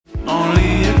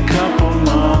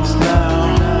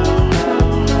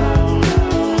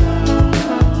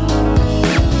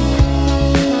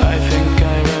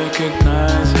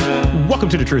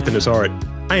to The Truth in This Art.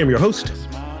 I am your host,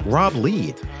 Rob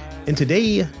Lee, and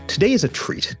today is a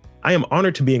treat. I am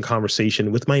honored to be in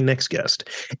conversation with my next guest,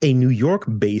 a New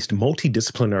York-based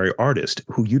multidisciplinary artist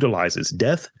who utilizes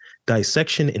death,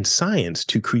 dissection, and science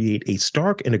to create a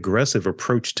stark and aggressive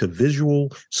approach to visual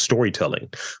storytelling.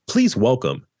 Please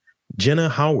welcome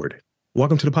Genna Howard.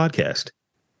 Welcome to the podcast.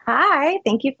 Hi,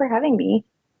 thank you for having me.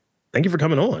 Thank you for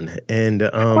coming on. And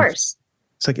of course.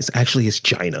 It's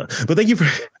Genna, but thank you for.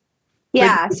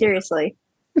 Yeah, seriously.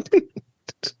 That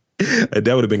would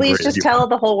have been Please great. Please just tell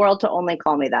the whole world to only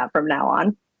call me that from now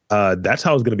on. That's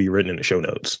how it's going to be written in the show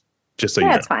notes. Just so you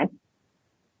know. That's fine.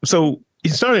 So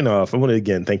starting off, I want to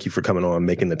again thank you for coming on,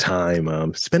 making the time.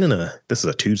 This is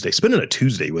a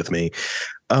Tuesday with me.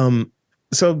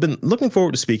 So I've been looking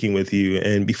forward to speaking with you.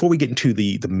 And before we get into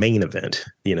the main event,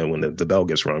 when the bell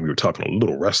gets rung, we were talking a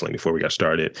little wrestling before we got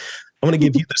started. I want to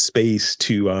give you the space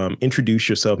to introduce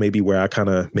yourself, maybe where I kind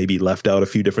of maybe left out a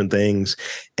few different things.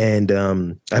 And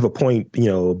I have a point,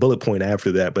 a bullet point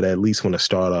after that, but I at least want to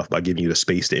start off by giving you the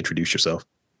space to introduce yourself.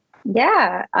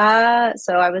 Yeah.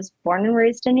 So I was born and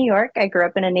raised in New York. I grew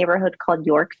up in a neighborhood called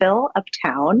Yorkville,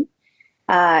 uptown.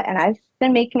 And I've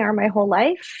been making art my whole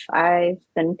life. I've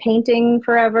been painting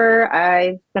forever.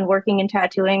 I've been working in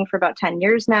tattooing for about 10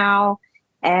 years now.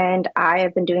 And I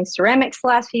have been doing ceramics the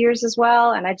last few years as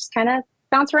well. And I just kind of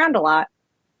bounce around a lot.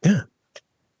 Yeah.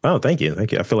 Oh, thank you.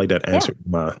 Thank you. I feel like that answered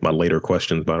my later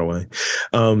questions, by the way,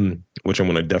 which I'm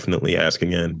going to definitely ask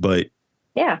again. But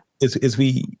yeah,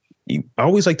 I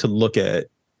always like to look at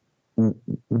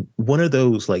one of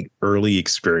those like early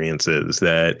experiences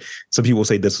that some people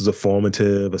say this was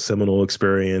a seminal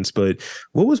experience, but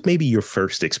what was maybe your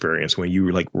first experience when you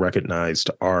were like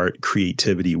recognized art,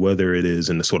 creativity, whether it is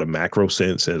in the sort of macro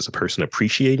sense as a person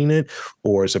appreciating it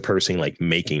or as a person like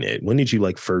making it? When did you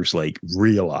like first like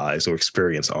realize or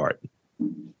experience art?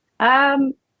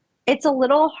 It's a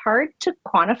little hard to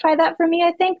quantify that for me,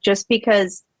 I think, just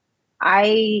because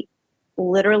I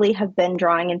literally have been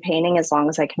drawing and painting as long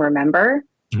as I can remember.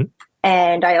 Mm-hmm.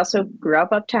 And I also grew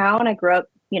up uptown. I grew up,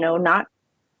 not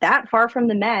that far from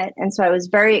the Met. And so I was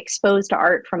very exposed to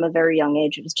art from a very young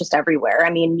age. It was just everywhere. I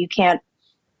mean, you can't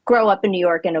grow up in New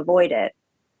York and avoid it.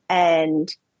 And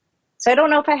so I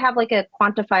don't know if I have like a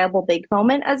quantifiable big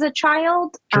moment as a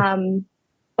child. Sure.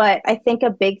 But I think a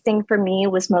big thing for me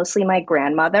was mostly my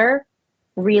grandmother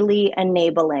really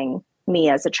enabling me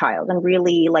as a child and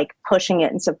really like pushing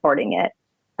it and supporting it.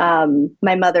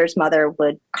 My mother's mother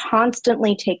would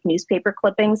constantly take newspaper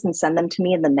clippings and send them to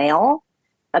me in the mail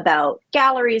about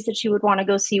galleries that she would want to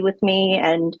go see with me.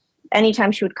 And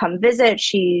anytime she would come visit,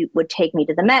 she would take me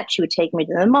to the Met. She would take me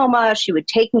to the MoMA. She would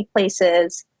take me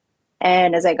places.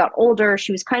 And as I got older,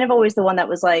 she was kind of always the one that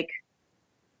was like,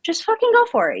 just fucking go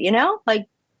for it,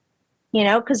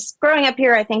 because growing up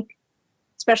here, I think,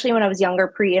 especially when I was younger,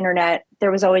 pre-internet,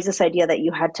 there was always this idea that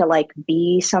you had to like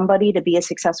be somebody to be a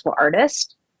successful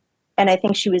artist. And I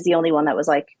think she was the only one that was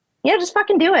like, yeah, just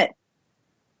fucking do it.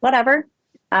 Whatever.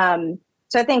 So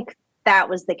I think that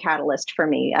was the catalyst for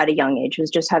me at a young age, was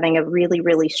just having a really,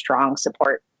 really strong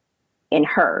support in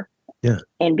her. Yeah.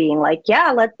 And being like,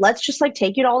 yeah, let's just like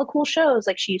take you to all the cool shows.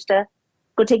 Like she used to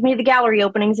go take me to the gallery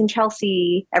openings in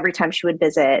Chelsea every time she would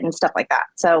visit and stuff like that.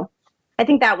 So I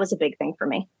think that was a big thing for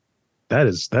me.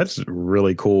 That's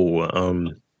really cool.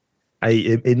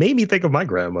 It made me think of my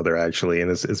grandmother actually,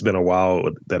 and it's been a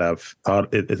while that I've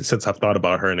thought since I've thought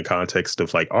about her in the context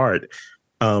of like art.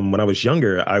 When I was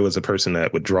younger, I was a person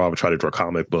that would try to draw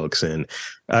comic books, and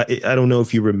I don't know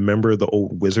if you remember the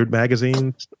old Wizard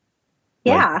magazines.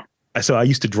 Yeah. So I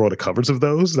used to draw the covers of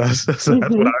those. That's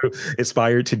what I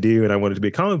aspired to do, and I wanted to be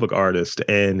a comic book artist.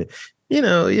 And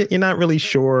you're not really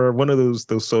sure. One of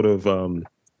those sort of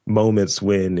moments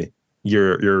when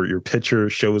your picture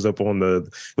shows up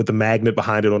with the magnet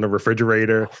behind it on the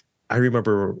refrigerator. I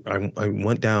remember I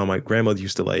went down, my grandmother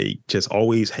used to like just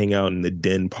always hang out in the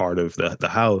den part of the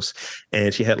house.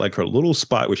 And she had like her little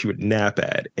spot where she would nap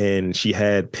at. And she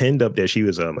had pinned up there. She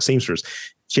was a seamstress.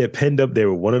 She had pinned up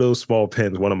there with one of those small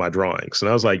pins, one of my drawings. And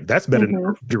I was like, that's better than the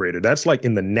refrigerator. That's like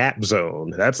in the nap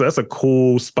zone. That's a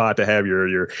cool spot to have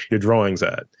your drawings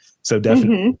at. So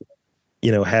definitely,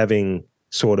 having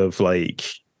sort of like,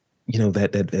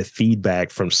 that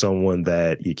feedback from someone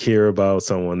that you care about,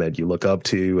 someone that you look up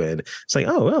to, and it's like,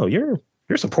 oh, you're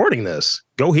supporting this.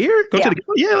 Go here,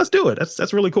 let's do it.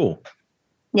 That's really cool.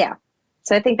 Yeah.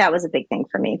 So I think that was a big thing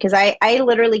for me, because I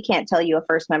literally can't tell you a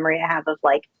first memory I have of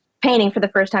like painting for the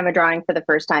first time or drawing for the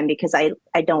first time, because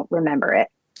I don't remember it.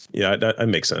 Yeah, that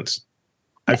makes sense.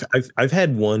 I've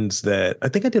had ones that I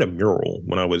think I did a mural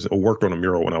when I was or worked on a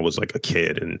mural when I was like a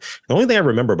kid, and the only thing I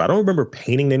remember, but I don't remember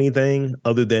painting anything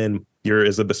other than you're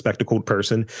as a bespectacled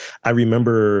person. I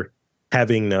remember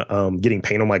having getting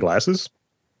paint on my glasses.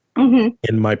 Hmm.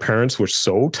 And my parents were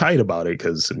so tight about it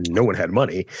because no one had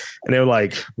money. And they were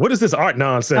like, what is this art Don't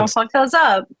nonsense? fuck those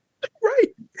up. Right.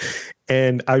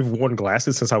 And I've worn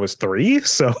glasses since I was 3.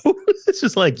 So it's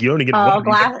just like you only get one Oh, of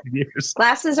these every few years.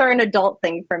 glasses are an adult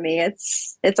thing for me.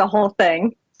 It's a whole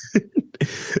thing.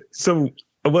 So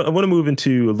I want to move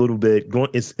into a little bit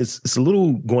going it's a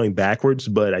little going backwards,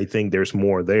 but I think there's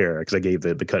more there because I gave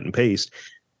the cut and paste.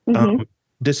 Hmm. Um,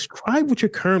 describe what your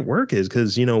current work is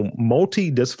because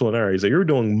multidisciplinary, so you're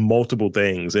doing multiple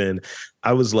things. And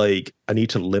I was like, I need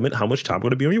to limit how much time I'm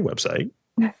going to be on your website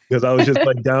because I was just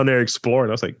like down there exploring.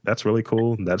 I was like, that's really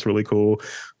cool. That's really cool.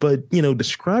 But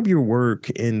describe your work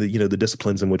in the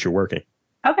disciplines in which you're working.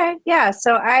 Okay, yeah.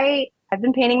 So I've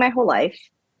been painting my whole life.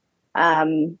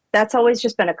 That's always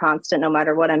just been a constant, no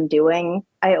matter what I'm doing.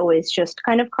 I always just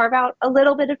kind of carve out a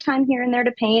little bit of time here and there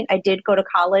to paint. I did go to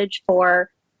college for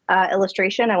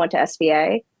illustration. I went to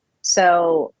SVA.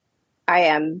 So I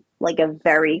am like a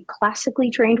very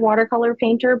classically trained watercolor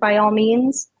painter by all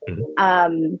means.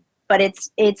 Mhm. But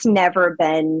it's never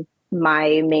been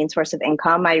my main source of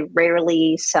income. I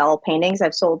rarely sell paintings.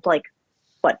 I've sold like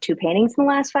what, 2 paintings in the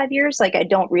last 5 years. Like I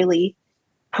don't really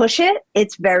push it.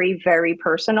 It's very, very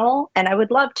personal. And I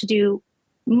would love to do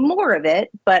more of it,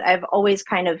 but I've always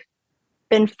kind of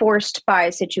been forced by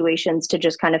situations to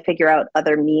just kind of figure out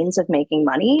other means of making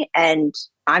money. And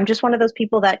I'm just one of those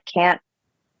people that can't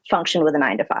function with a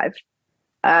 9 to 5.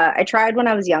 I tried when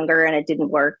I was younger and it didn't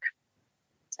work.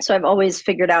 So I've always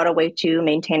figured out a way to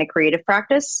maintain a creative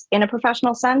practice in a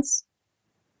professional sense.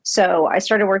 So I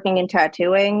started working in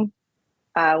tattooing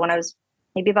when I was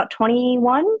maybe about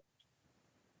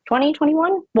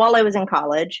 2021, while I was in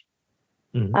college.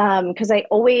 Mhm. Because I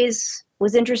always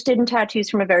was interested in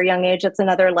tattoos from a very young age. That's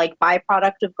another like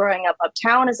byproduct of growing up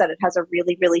uptown, is that it has a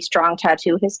really, really strong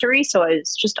tattoo history. So I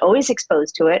was just always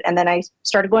exposed to it. And then I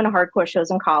started going to hardcore shows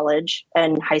in college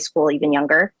and high school, even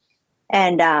younger.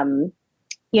 And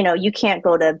you can't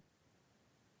go to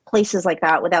places like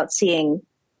that without seeing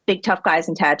big tough guys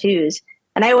in tattoos.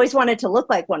 And I always wanted to look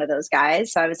like one of those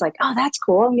guys. So I was like, oh, that's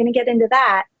cool. I'm going to get into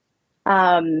that.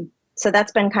 So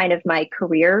that's been kind of my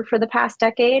career for the past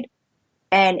decade.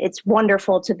 And it's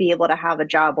wonderful to be able to have a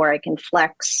job where I can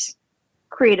flex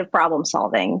creative problem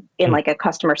solving in like a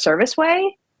customer service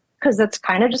way, because that's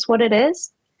kind of just what it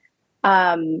is.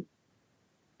 And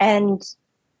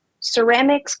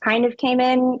ceramics kind of came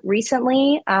in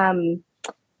recently. My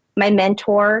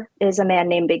mentor is a man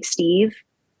named Big Steve.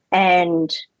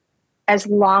 And as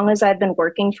long as I've been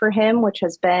working for him, which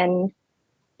has been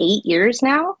 8 years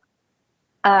now,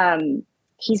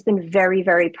 he's been very,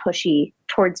 very pushy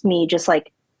towards me, just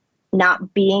like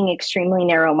not being extremely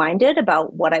narrow minded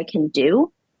about what I can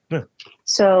do. Yeah.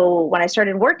 So when I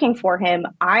started working for him,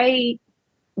 I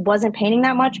wasn't painting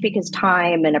that much because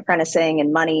time and apprenticing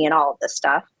and money and all of this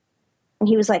stuff. And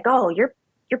he was like, "Oh, your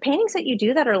paintings that you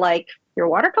do that are like your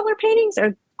watercolor paintings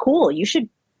are cool. You should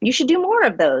do more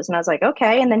of those." And I was like,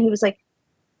 "Okay." And then he was like,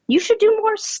 "You should do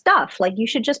more stuff. Like you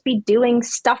should just be doing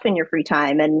stuff in your free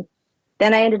time." And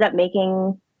then I ended up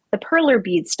making the perler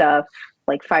bead stuff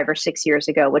like 5 or 6 years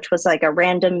ago, which was like a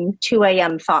random 2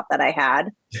 a.m. thought that I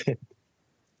had,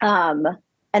 and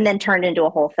then turned into a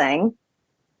whole thing.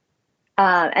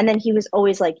 And then he was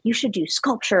always like, "You should do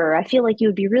sculpture. I feel like you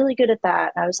would be really good at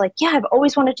that." And I was like, "Yeah, I've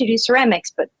always wanted to do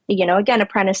ceramics, but again,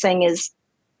 apprenticing is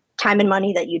time and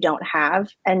money that you don't have."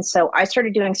 And so I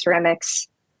started doing ceramics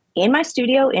in my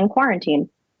studio in quarantine,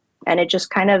 and it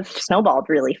just kind of snowballed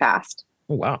really fast.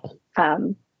 Oh, wow.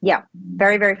 Yeah,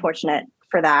 very, very fortunate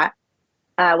for that,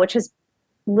 which has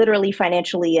literally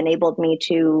financially enabled me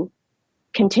to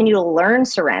continue to learn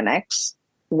ceramics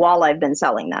while I've been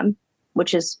selling them,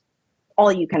 which is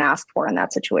all you can ask for in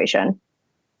that situation.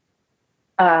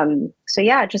 So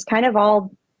yeah, it just kind of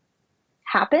all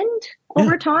happened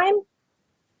over time.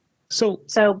 So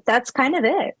that's kind of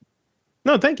it.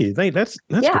 no, thank you. That's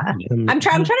Yeah. great. I'm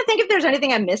trying to think if there's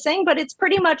anything I'm missing, but it's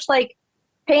pretty much like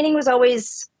painting was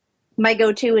always my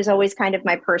go-to, is always kind of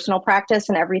my personal practice,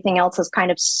 and everything else has kind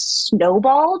of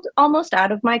snowballed almost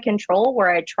out of my control,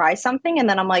 where I try something and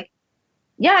then I'm like,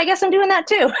 yeah, I guess I'm doing that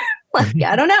too. Like,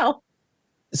 I don't know.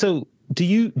 So do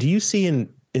you see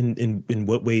in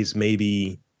what ways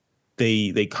maybe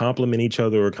they complement each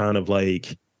other, or kind of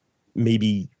like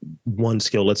maybe one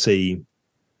skill, let's say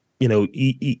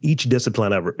each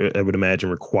discipline I would imagine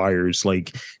requires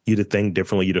like you to think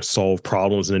differently, you to solve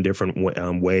problems in a different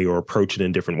way or approach it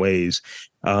in different ways.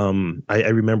 I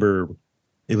remember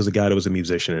it was a guy that was a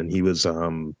musician, and he was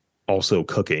also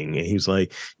cooking, and he was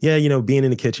like, yeah, being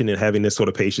in the kitchen and having this sort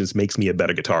of patience makes me a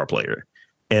better guitar player.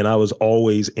 And I was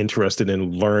always interested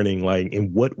in learning, like,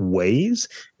 in what ways.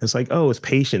 It's like, oh, it's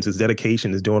patience, it's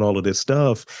dedication, it's doing all of this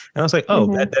stuff. And I was like, oh,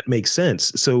 that makes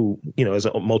sense. So, as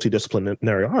a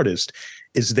multidisciplinary artist,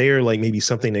 is there like maybe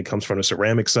something that comes from the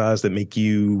ceramic side that make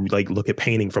you like look at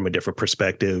painting from a different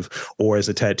perspective, or as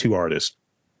a tattoo artist?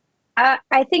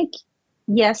 I think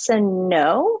yes and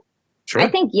no. Sure. I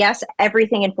think yes,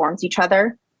 everything informs each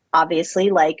other, obviously.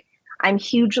 Like, I'm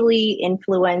hugely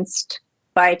influenced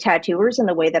by tattooers in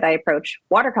the way that I approach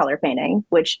watercolor painting,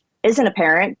 which isn't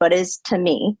apparent, but is to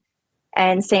me.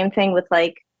 And same thing with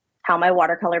like how my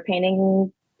watercolor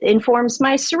painting informs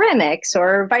my ceramics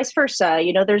or vice versa.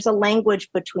 There's a language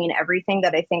between everything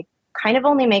that I think kind of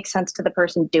only makes sense to the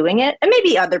person doing it, and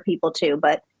maybe other people too.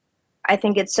 But I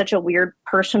think it's such a weird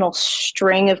personal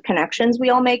string of connections we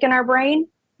all make in our brain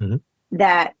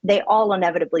that they all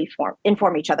inevitably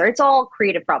inform each other. It's all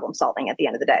creative problem solving at the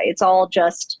end of the day. It's all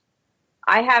just,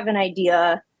 I have an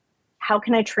idea. How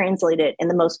can I translate it in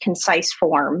the most concise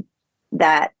form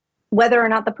that whether or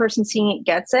not the person seeing it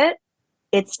gets it,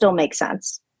 it still makes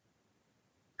sense.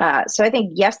 So I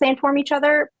think, yes, they inform each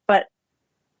other, but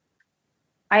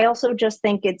I also just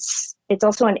think it's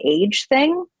also an age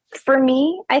thing for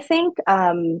me. I think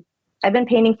I've been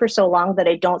painting for so long that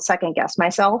I don't second guess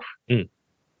myself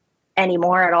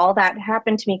anymore at all. That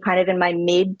happened to me kind of in my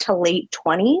mid to late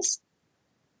 20s,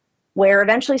 where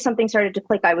eventually something started to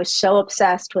click. I was so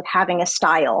obsessed with having a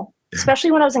style,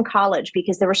 especially when I was in college,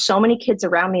 because there were so many kids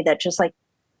around me that just like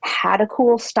had a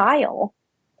cool style.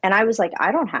 And I was like,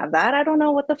 I don't have that. I don't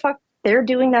know what the fuck they're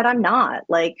doing that I'm not.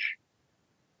 Like,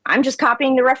 I'm just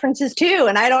copying the references too.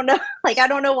 And I don't know, I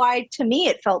don't know why to me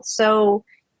it felt so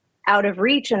out of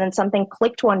reach. And then something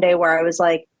clicked one day where I was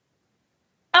like,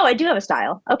 oh, I do have a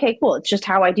style. Okay, cool. It's just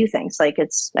how I do things. Like,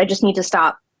 I just need to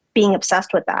stop being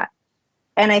obsessed with that.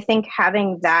 And I think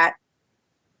having that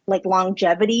like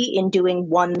longevity in doing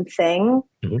one thing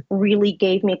really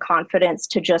gave me confidence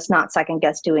to just not second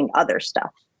guess doing other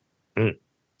stuff.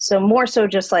 So more so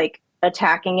just like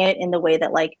attacking it in the way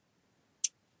that like,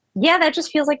 yeah, that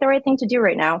just feels like the right thing to do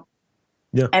right now.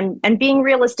 Yeah. And being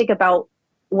realistic about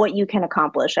what you can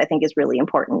accomplish, I think, is really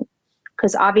important.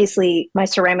 Because obviously my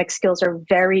ceramic skills are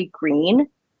very green.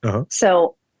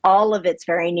 So all of it's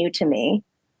very new to me.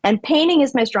 And painting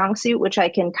is my strong suit, which I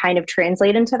can kind of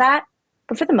translate into that.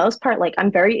 But for the most part, like,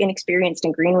 I'm very inexperienced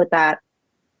and green with that.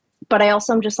 But I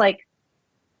also am just like,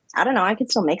 I don't know, I could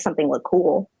still make something look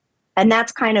cool. And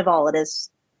that's kind of all it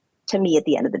is to me at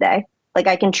the end of the day. Like,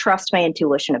 I can trust my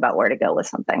intuition about where to go with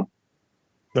something.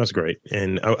 That's great.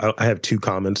 And I have two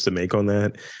comments to make on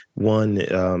that. One,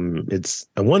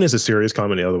 one is a serious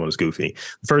comment. The other one is goofy.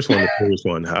 The first one, the serious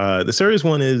one. The serious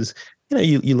one is,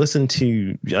 you listen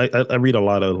to, I read a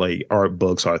lot of like art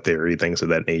books, art theory, things of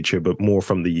that nature, but more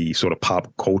from the sort of pop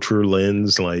culture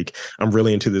lens. Like, I'm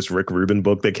really into this Rick Rubin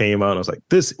book that came out. And I was like,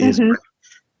 this is great.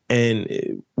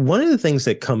 And one of the things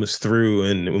that comes through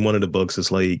in one of the books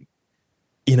is like,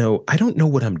 I don't know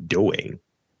what I'm doing.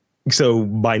 So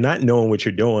by not knowing what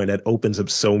you're doing, that opens up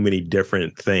so many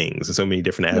different things and so many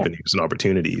different avenues and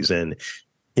opportunities. And,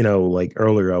 like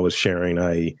earlier I was sharing,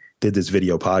 I did this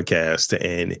video podcast,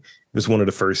 and it was one of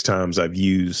the first times I've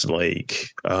used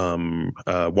like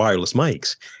wireless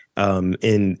mics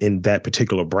in that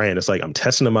particular brand. It's like, I'm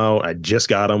testing them out. I just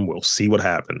got them. We'll see what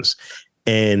happens.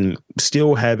 And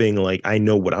still having like, I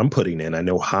know what I'm putting in, I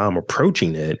know how I'm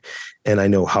approaching it, and I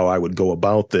know how I would go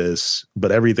about this.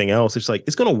 But everything else, it's like,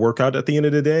 it's going to work out at the end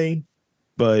of the day.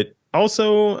 But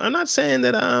also, I'm not saying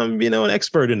that I'm, an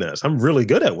expert in this. I'm really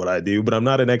good at what I do, but I'm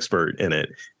not an expert in it.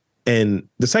 And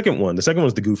the second one is the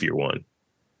goofier one.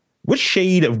 What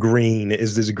shade of green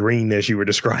is this greenness you were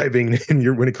describing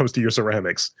when it comes to your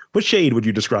ceramics? What shade would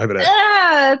you describe it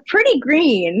as? Pretty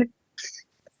green.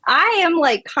 I am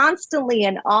like constantly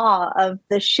in awe of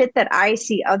the shit that I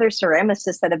see other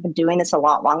ceramicists that have been doing this a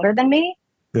lot longer than me.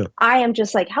 Yeah. I am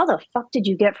just like, how the fuck did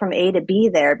you get from A to B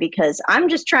there? Because I'm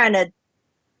just trying to,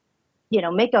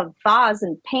 make a vase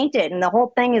and paint it, and the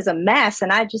whole thing is a mess.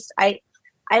 And I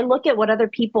look at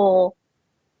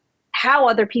how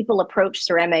other people approach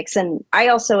ceramics. And I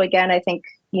also, again, I think,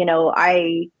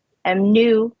 I am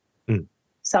new,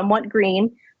 somewhat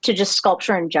green, to just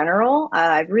sculpture in general.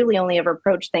 I've really only ever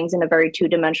approached things in a very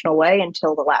two-dimensional way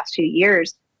until the last few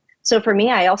years. So for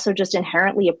me, I also just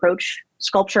inherently approach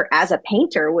sculpture as a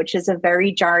painter, which is a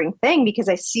very jarring thing, because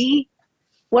I see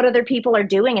what other people are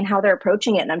doing and how they're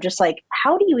approaching it. And I'm just like,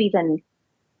 how do you even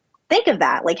think of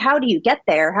that? Like, how do you get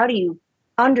there? How do you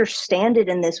understand it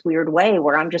in this weird way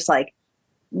where I'm just like,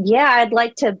 yeah, I'd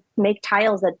like to make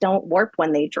tiles that don't warp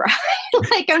when they dry.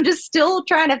 Like, I'm just still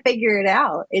trying to figure it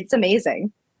out. It's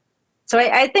amazing. So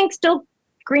I think still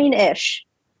greenish,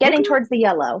 getting towards the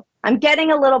yellow. I'm getting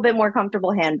a little bit more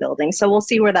comfortable hand building. So we'll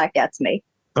see where that gets me.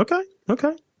 Okay.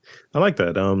 Okay. I like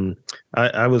that.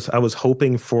 I was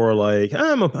hoping for like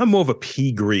I'm more of a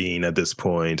pea green at this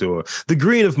point, or the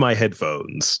green of my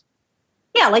headphones.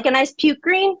 Yeah, like a nice puke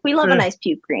green. We love a Yeah. nice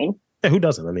puke green. Yeah, who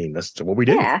doesn't? I mean, that's what we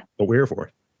do. Yeah. What we're here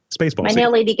for. Spaceball My season.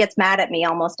 nail lady gets mad at me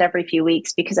almost every few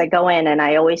weeks because I go in and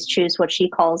I always choose what she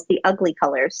calls the ugly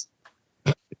colors,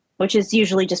 which is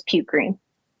usually just puke green.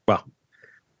 Wow.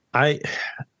 I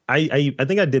I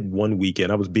think I did one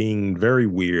weekend. I was being very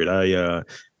weird.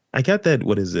 I got that,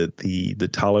 what is it? The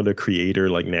Tyler the Creator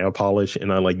like nail polish,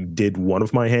 and I like did one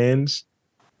of my hands,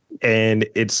 and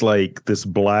it's like this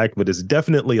black, but it's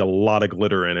definitely a lot of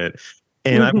glitter in it.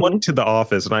 And I went to the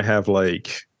office, and I have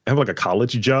like a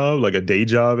college job, like a day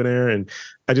job in there, and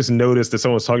I just noticed that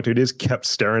someone was talking to me, just kept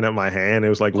staring at my hand. It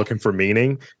was like looking for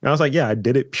meaning. And I was like, yeah, I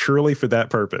did it purely for that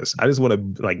purpose. I just want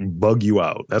to like bug you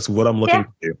out. That's what I'm looking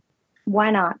to do.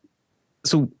 Why not?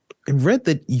 So I read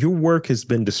that your work has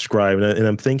been described, and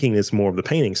I'm thinking it's more of the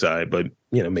painting side, but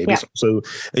maybe it's also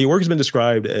your work has been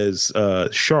described as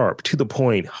sharp, to the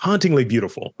point, hauntingly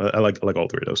beautiful. I like all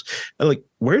three of those. Like,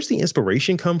 where's the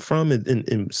inspiration come from,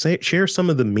 and share some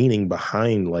of the meaning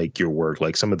behind like your work,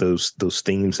 like some of those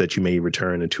themes that you may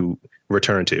return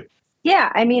to.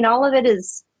 Yeah, I mean, all of it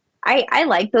is. I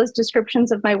like those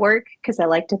descriptions of my work because I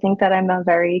like to think that I'm a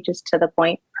very just to the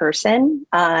point person,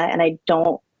 and I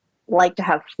don't like to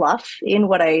have fluff in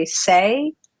what I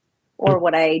say or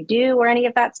what I do or any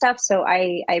of that stuff. So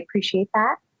I appreciate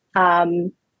that.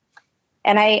 And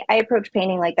I approach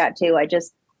painting like that too.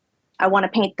 I want to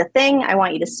paint the thing. I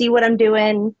want you to see what I'm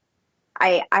doing.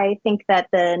 I think that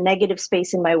the negative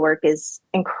space in my work is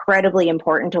incredibly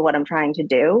important to what I'm trying to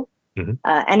do.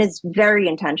 And it's very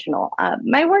intentional.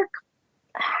 My work,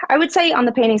 I would say on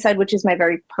the painting side, which is my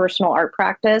very personal art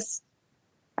practice,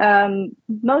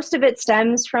 most of it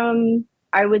stems from,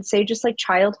 I would say, just like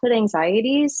childhood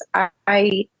anxieties. I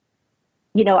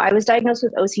was diagnosed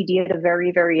with OCD at a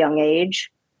very, very young age.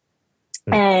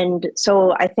 And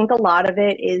so I think a lot of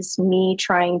it is me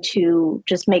trying to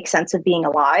just make sense of being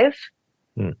alive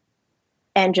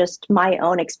and just my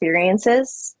own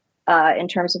experiences in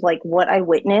terms of like what I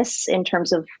witness, in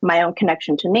terms of my own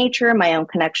connection to nature, my own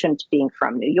connection to being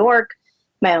from New York,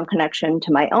 my own connection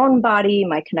to my own body,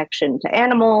 my connection to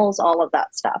animals, all of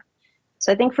that stuff.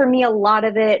 So I think for me, a lot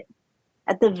of it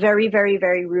at the very, very,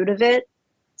 very root of it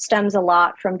stems a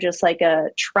lot from just like a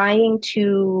trying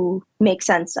to make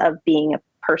sense of being a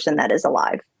person that is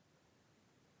alive.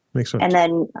 Makes sense. And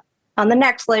then on the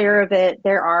next layer of it,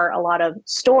 there are a lot of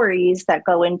stories that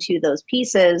go into those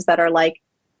pieces that are like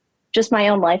just my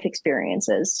own life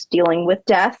experiences. Dealing with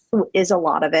death is a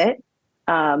lot of it.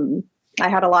 I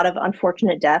had a lot of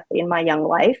unfortunate death in my young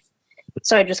life.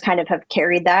 So I just kind of have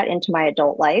carried that into my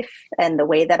adult life. And the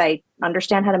way that I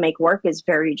understand how to make work is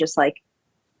very just like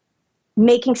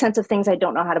making sense of things I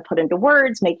don't know how to put into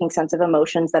words, making sense of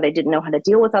emotions that I didn't know how to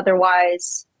deal with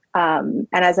otherwise. And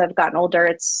as I've gotten older,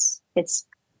 it's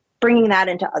bringing that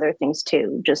into other things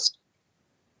too. Just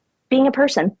being a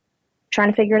person, trying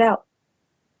to figure it out.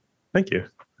 Thank you.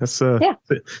 It's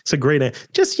a great,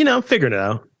 just, I'm figuring it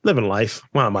out, living life.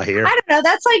 Why am I here? I don't know.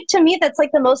 That's like, to me, that's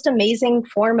like the most amazing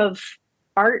form of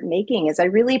art making is I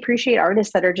really appreciate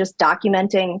artists that are just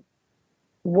documenting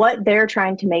what they're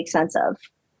trying to make sense of.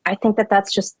 I think that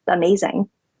that's just amazing.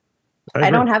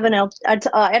 I don't have an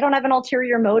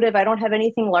ulterior motive. I don't have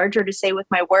anything larger to say with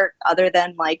my work other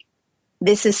than like,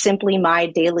 this is simply my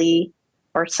daily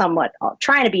or somewhat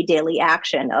trying to be daily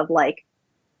action of like,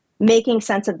 making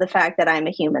sense of the fact that I'm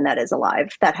a human that is alive,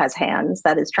 that has hands,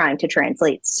 that is trying to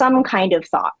translate some kind of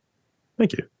thought.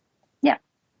 Thank you. Yeah.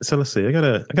 So let's see. I got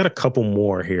a couple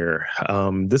more here.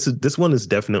 This one is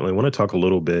definitely, I want to talk a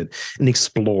little bit and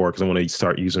explore because I want to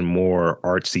start using more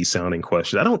artsy sounding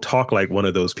questions. I don't talk like one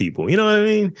of those people. You know what I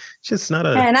mean? It's just not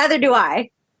a. And neither do I.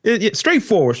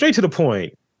 Straightforward, straight to the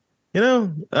point.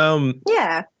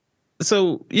 Yeah.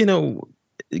 So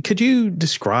could you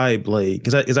describe like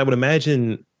because I would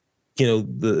imagine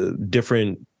the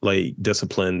different like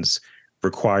disciplines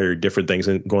require different things,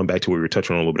 and going back to what we were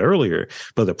touching on a little bit earlier,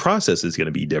 but the process is going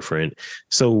to be different.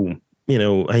 So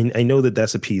I know that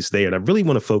that's a piece there, and I really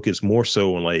want to focus more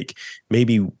so on like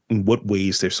maybe in what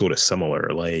ways they're sort of similar.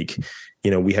 Like,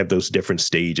 we have those different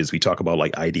stages. We talk about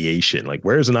like ideation, like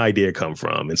where does an idea come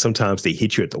from? And sometimes they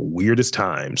hit you at the weirdest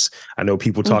times. I know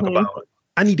people talk Mm-hmm. about,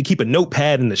 I need to keep a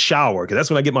notepad in the shower because that's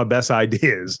when I get my best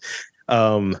ideas.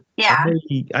 Um, I Yeah.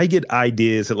 I get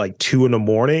ideas at like 2 a.m,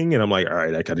 and I'm like, all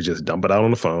right, I gotta just dump it out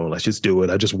on the phone. Let's just do it.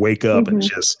 I just wake up and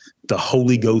Mm-hmm. just the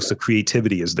holy ghost of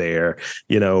creativity is there,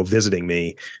 visiting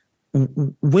me.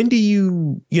 When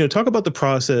do talk about the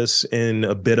process and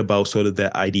a bit about sort of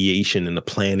that ideation and the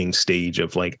planning stage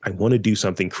of like, I want to do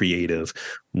something creative.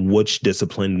 Which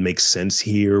discipline makes sense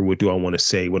here? What do I want to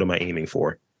say? What am I aiming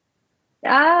for?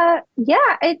 Yeah,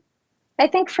 I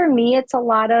think for me, it's a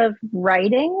lot of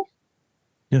writing.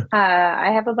 Yeah.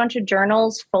 I have a bunch of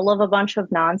journals full of a bunch of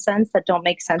nonsense that don't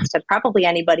make sense to probably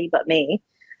anybody but me.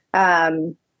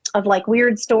 Um, of like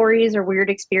weird stories or weird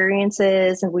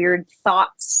experiences and weird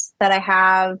thoughts that I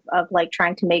have of like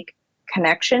trying to make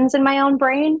connections in my own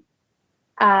brain.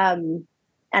 Um,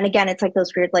 and again, it's like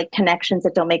those weird like connections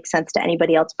that don't make sense to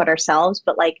anybody else but ourselves,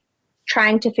 but like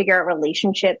trying to figure out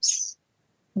relationships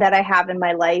that I have in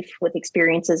my life with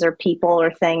experiences or people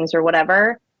or things or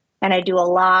whatever. And I do a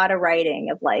lot of writing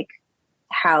of like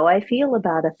how I feel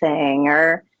about a thing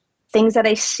or things that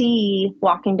I see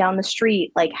walking down the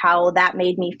street, like how that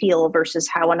made me feel versus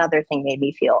how another thing made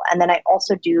me feel. And then I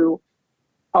also do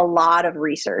a lot of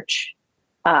research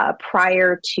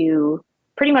prior to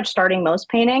pretty much starting most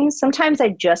paintings. Sometimes I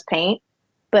just paint,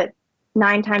 but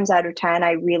 9 times out of 10,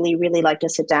 I really, really like to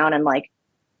sit down and like,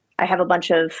 I have a bunch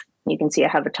of, you can see I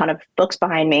have a ton of books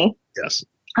behind me. Yes.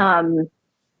 Um,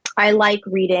 I like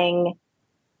reading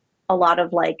a lot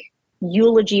of like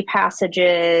eulogy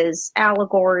passages,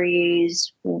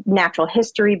 allegories, natural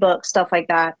history books, stuff like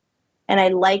that. And I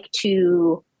like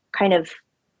to kind of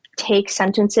take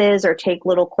sentences or take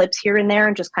little clips here and there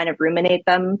and just kind of ruminate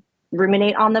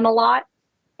on them a lot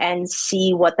and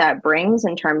see what that brings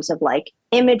in terms of like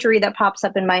imagery that pops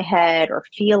up in my head or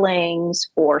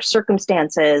feelings or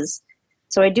circumstances.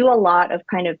 So I do a lot of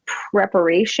kind of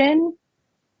preparation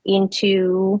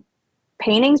into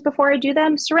paintings before I do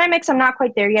them. Ceramics, I'm not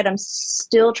quite there yet. I'm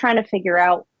still trying to figure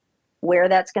out where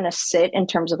that's going to sit in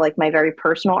terms of like my very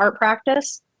personal art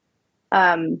practice.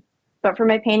 But for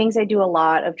my paintings, I do a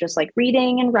lot of just like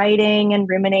reading and writing and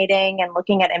ruminating and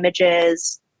looking at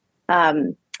images.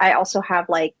 I also have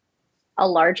like a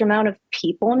large amount of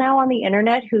people now on the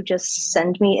internet who just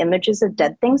send me images of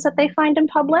dead things that they find in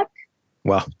public.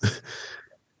 Wow.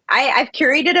 I've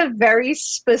curated a very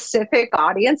specific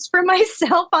audience for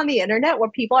myself on the internet where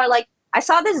people are like, I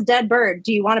saw this dead bird.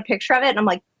 Do you want a picture of it? And I'm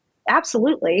like,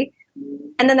 absolutely.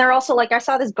 And then they're also like, I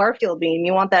saw this Garfield meme.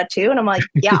 You want that too? And I'm like,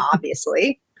 yeah,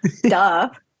 obviously. Duh.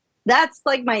 That's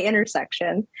like my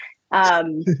intersection.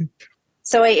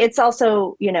 So it's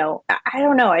also, I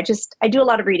don't know. I do a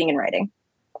lot of reading and writing.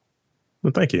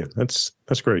 Well, thank you. That's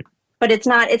great. But it's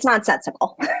not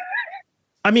sensical.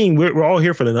 I mean, we're all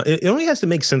here for it only has to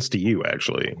make sense to you,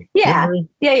 actually. Yeah.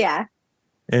 Yeah.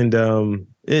 And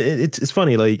it's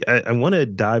funny. Like I want to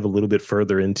dive a little bit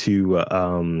further into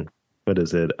what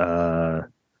is it? Dang,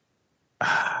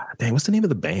 what's the name of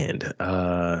the band?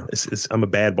 I'm a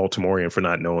bad Baltimorean for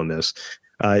not knowing this.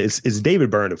 It's David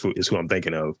Byrne is who I'm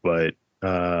thinking of, but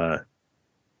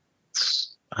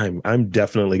I'm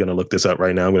definitely gonna look this up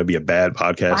right now. I'm gonna be a bad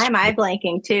podcast. Why am I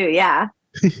blanking too? Yeah.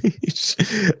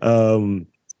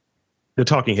 The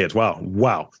Talking Heads.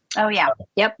 Wow. Oh yeah.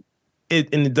 Yep.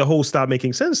 And the whole stop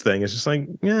making sense thing is just like,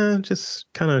 yeah,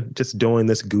 just kind of just doing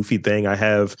this goofy thing. I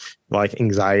have like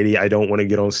anxiety. I don't want to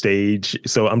get on stage.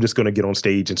 So I'm just going to get on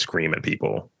stage and scream at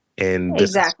people. And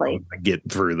this exactly. is get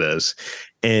through this.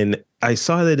 And I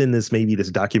saw that in this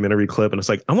documentary clip. And it's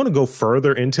like, I want to go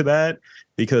further into that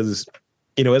because,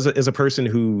 as a person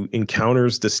who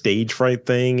encounters the stage fright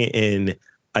thing, and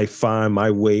I find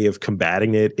my way of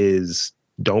combating it is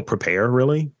don't prepare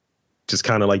really. Just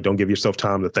kind of like don't give yourself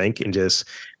time to think and just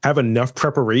have enough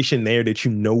preparation there that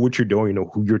you know what you're doing, you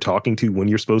know who you're talking to, when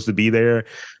you're supposed to be there,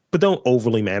 but don't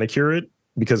overly manicure it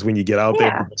because when you get out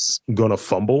there, it's going to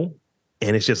fumble.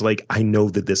 And it's just like, I know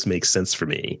that this makes sense for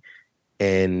me.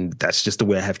 And that's just the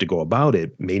way I have to go about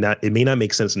it. It may not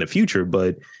make sense in the future,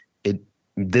 but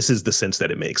this is the sense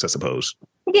that it makes, I suppose.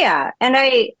 Yeah. And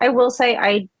I will say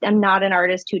I am not an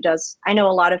artist who does, I know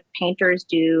a lot of painters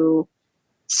do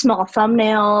small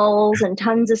thumbnails and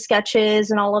tons of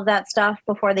sketches and all of that stuff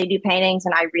before they do paintings.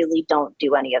 And I really don't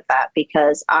do any of that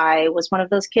because I was one of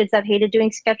those kids that hated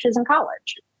doing sketches in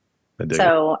college.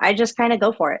 So I just kind of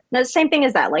go for it. Now, the same thing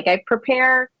as that. Like I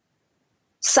prepare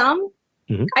some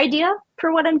idea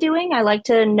for what I'm doing. I like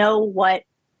to know what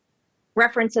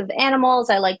reference of animals.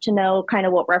 I like to know kind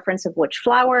of what reference of which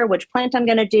flower, which plant I'm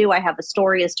going to do. I have a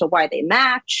story as to why they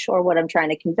match or what I'm trying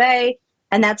to convey.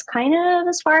 And that's kind of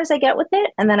as far as I get with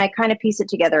it. And then I kind of piece it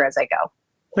together as I go.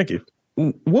 Thank you.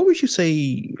 What would you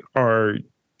say are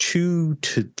 2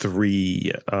 to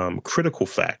 3 critical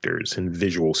factors in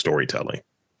visual storytelling?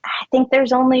 I think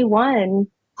there's only one.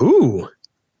 Ooh,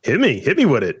 hit me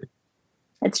with it.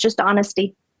 It's just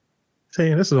honesty.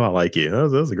 Hey, this is why I like you. That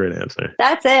was a great answer.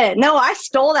 That's it. No, I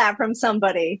stole that from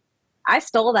somebody. I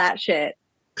stole that shit.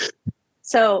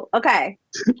 So, okay,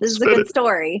 this is a good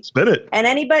story. Spin it. And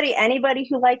anybody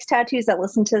who likes tattoos that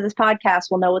listen to this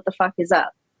podcast will know what the fuck is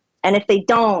up. And if they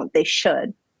don't, they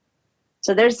should.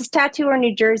 So there's this tattooer in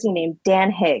New Jersey named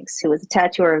Dan Higgs, who was a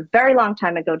tattooer a very long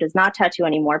time ago, does not tattoo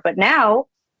anymore, but now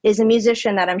is a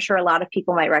musician that I'm sure a lot of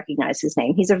people might recognize his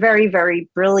name. He's a very, very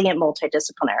brilliant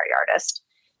multidisciplinary artist.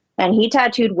 And he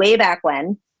tattooed way back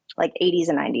when, like 80s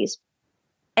and 90s.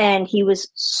 And he was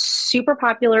super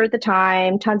popular at the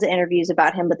time, tons of interviews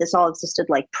about him, but this all existed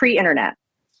like pre-internet.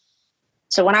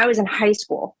 So when I was in high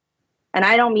school, and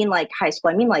I don't mean like high school,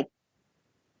 I mean like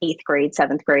 8th grade,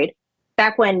 7th grade,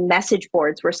 back when message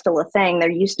boards were still a thing, there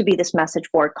used to be this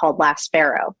message board called Last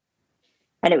Sparrow.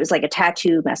 And it was like a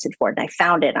tattoo message board. And I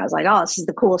found it and I was like, oh, this is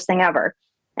the coolest thing ever.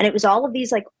 And it was all of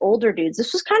these like older dudes.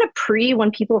 This was kind of pre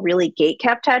when people really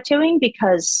gatekept tattooing,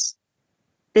 because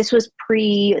this was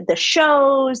pre the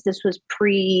shows. This was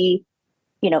pre,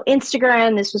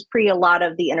 Instagram. This was pre a lot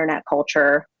of the internet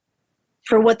culture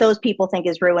for what those people think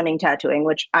is ruining tattooing,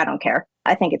 which I don't care.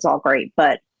 I think it's all great.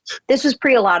 But this was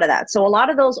pre a lot of that. So a lot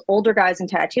of those older guys in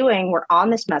tattooing were on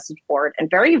this message board and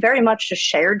very, very much just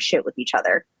shared shit with each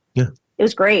other. Yeah. It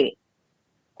was great.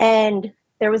 And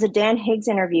there was a Dan Higgs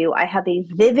interview. I have a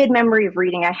vivid memory of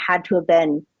reading. I had to have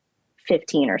been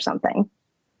 15 or something.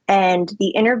 And the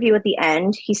interview at the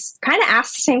end, he kind of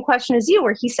asked the same question as you,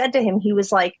 where he said to him, he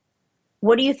was like,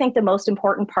 what do you think the most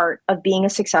important part of being a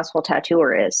successful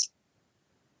tattooer is?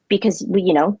 Because,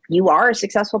 you are a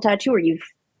successful tattooer. You've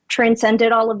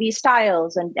transcended all of these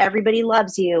styles and everybody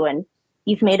loves you. And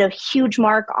you've made a huge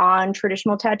mark on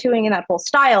traditional tattooing and that whole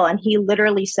style. And he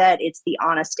literally said, it's the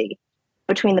honesty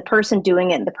between the person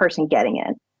doing it and the person getting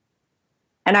it.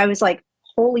 And I was like,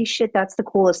 holy shit, that's the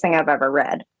coolest thing I've ever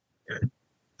read.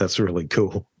 That's really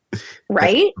cool.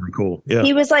 Right? Really cool. Yeah.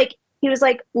 He was like,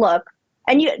 look,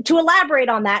 and to elaborate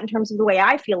on that in terms of the way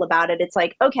I feel about it, it's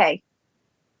like, okay,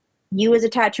 you as a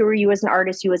tattooer, you as an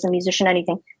artist, you as a musician,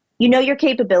 anything, you know your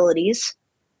capabilities,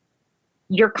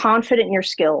 you're confident in your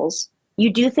skills,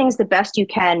 you do things the best you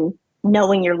can,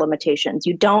 knowing your limitations.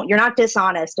 You're not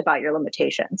dishonest about your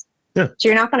limitations. Yeah. So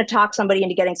you're not going to talk somebody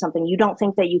into getting something you don't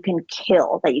think that you can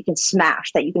kill, that you can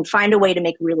smash, that you can find a way to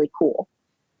make really cool.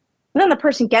 And then the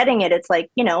person getting it, it's like,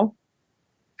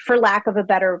 for lack of a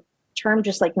better term,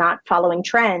 just like not following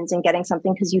trends and getting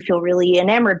something because you feel really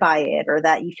enamored by it or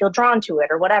that you feel drawn to it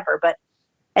or whatever. But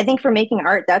I think for making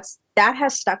art, that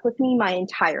has stuck with me my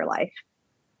entire life,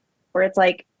 where it's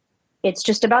like, it's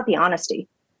just about the honesty.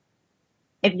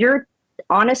 If you're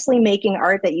honestly making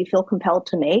art that you feel compelled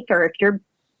to make, or if you're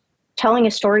telling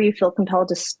a story you feel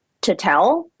compelled to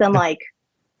tell, then like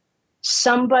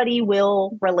somebody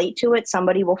will relate to it.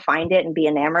 Somebody will find it and be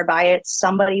enamored by it.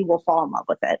 Somebody will fall in love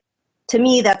with it. To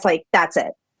me, that's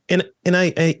it. And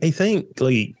I think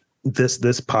like this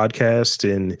podcast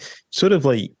and sort of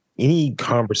like any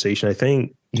conversation, I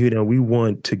think, we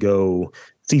want to go,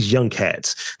 these young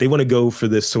cats, they want to go for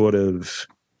this sort of,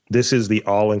 this is the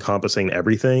all encompassing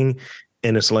everything.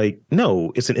 And it's like,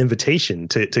 no, it's an invitation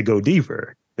to go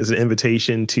deeper. It's an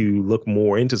invitation to look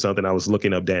more into something. I was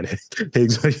looking up Dan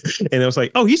Higgs and I was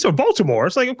like, oh, he's from Baltimore.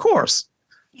 It's like, of course.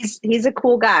 He's a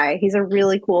cool guy. He's a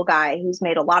really cool guy who's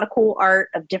made a lot of cool art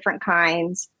of different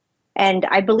kinds. And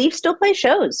I believe still plays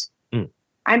shows.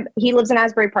 He lives in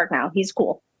Asbury Park now. He's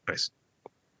cool. Nice.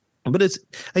 But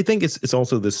I think it's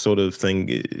also this sort of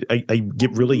thing. I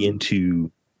get really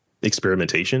into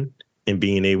experimentation and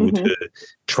being able to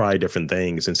try different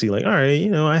things and see like, all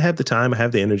right, I have the time, I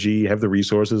have the energy, I have the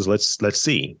resources. Let's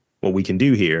see what we can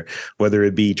do here, whether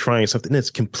it be trying something that's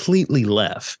completely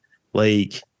left.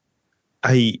 Like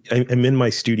I'm in my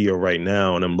studio right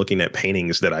now and I'm looking at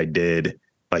paintings that I did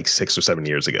like 6 or 7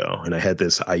 years ago. And I had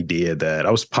this idea that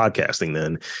I was podcasting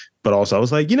then, but also I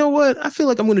was like, you know what? I feel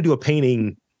like I'm going to do a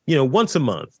painting, once a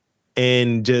month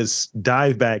and just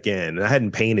dive back in. And I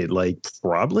hadn't painted like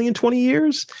probably in 20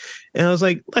 years. And I was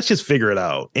like, let's just figure it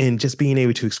out. And just being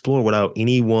able to explore without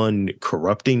anyone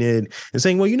corrupting it and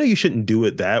saying, well, you shouldn't do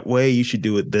it that way. You should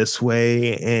do it this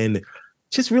way. And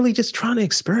just really just trying to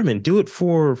experiment, do it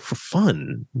for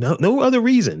fun. No other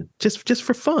reason, just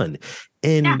for fun.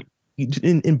 And,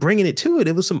 in bringing it to it,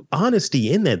 it was some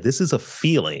honesty in that. This is a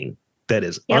feeling that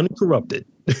is uncorrupted.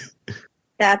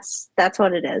 That's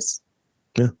what it is.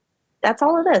 Yeah. That's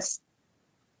all it is.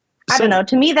 I don't know.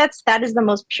 To me, that is the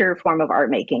most pure form of art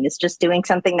making. It's just doing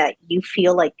something that you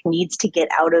feel like needs to get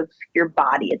out of your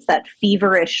body. It's that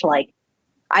feverish, like,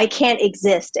 I can't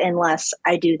exist unless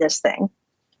I do this thing.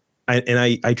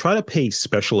 I try to pay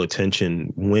special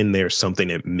attention when there's something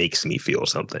that makes me feel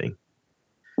something.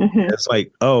 Mm-hmm. It's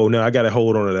like, oh no, I got to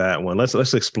hold on to that one.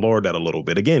 Let's explore that a little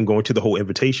bit. Again, going to the whole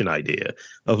invitation idea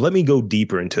of let me go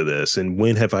deeper into this. And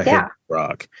when have I hit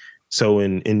rock? So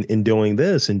in doing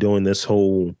this and doing this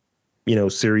whole,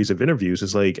 series of interviews,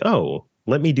 it's like, oh,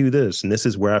 let me do this. And this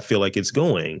is where I feel like it's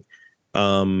going.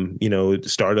 It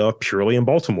started off purely in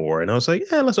Baltimore. And I was like,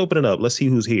 yeah, let's open it up. Let's see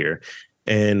who's here.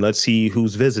 And let's see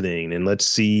who's visiting, and let's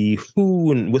see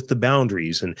who and with the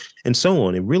boundaries and so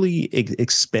on, and really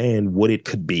expand what it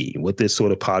could be. With this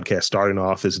sort of podcast starting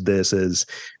off as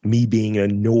me being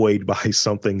annoyed by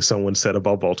something someone said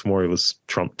about Baltimore. It was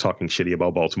Trump talking shitty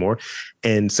about Baltimore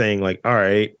and saying like, all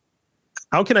right,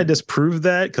 how can I disprove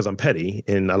that? Because I'm petty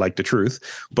and I like the truth,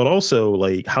 but also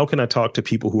like, how can I talk to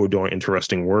people who are doing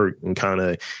interesting work and kind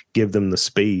of give them the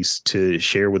space to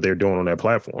share what they're doing on their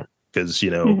platform? Because,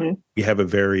 we have a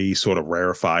very sort of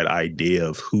rarefied idea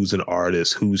of who's an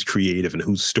artist, who's creative, and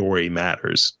whose story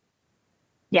matters.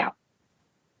 Yeah.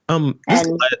 And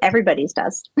everybody's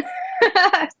does.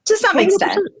 To some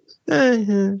extent.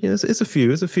 Yes, it's a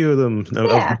few. It's a few of them.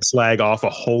 I slag off a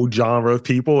whole genre of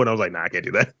people, and I was like, nah, I can't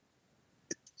do that.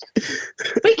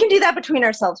 We can do that between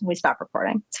ourselves when we stop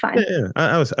recording. It's fine. Yeah.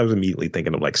 I was immediately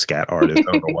thinking of like scat artists.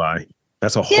 I don't know why.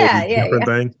 That's a whole different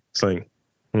thing. It's like,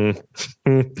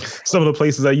 some of the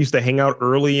places I used to hang out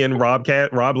early in Rob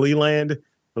Lee land, it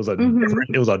was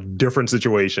a different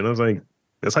situation. I was like,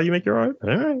 that's how you make your art? All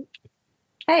right.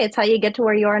 Hey, it's how you get to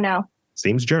where you are now.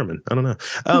 Seems German. I don't know.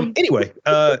 Anyway,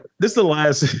 this is the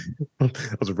last. I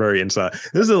was very inside.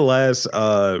 This is the last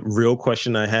real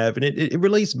question I have, and it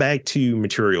relates back to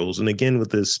materials. And again,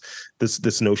 with this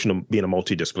notion of being a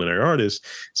multidisciplinary artist.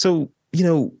 So,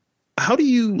 how do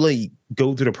you like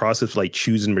go through the process of like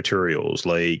choosing materials?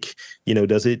 Like,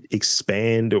 does it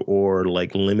expand or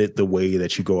like limit the way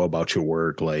that you go about your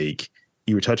work? Like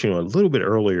you were touching on a little bit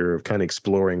earlier of kind of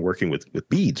exploring working with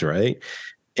beads, right?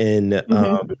 And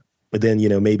but then,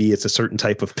 maybe it's a certain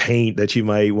type of paint that you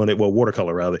might want to,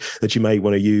 watercolor rather, that you might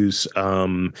want to use,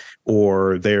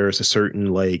 or there's a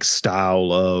certain like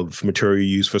style of material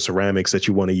you use for ceramics that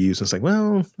you want to use. And it's like,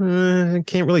 well, I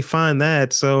can't really find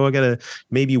that. So I got to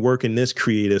maybe work in this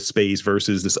creative space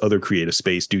versus this other creative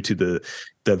space due to the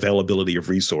availability of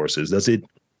resources. Does it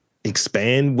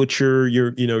expand what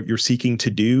you're seeking to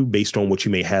do based on what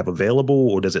you may have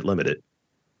available, or does it limit it?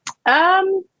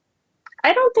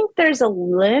 I don't think there's a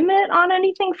limit on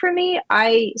anything for me.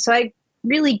 So I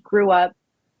really grew up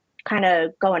kind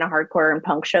of going to hardcore and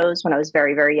punk shows when I was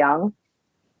very, very young.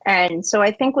 And so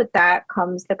I think with that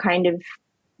comes the kind of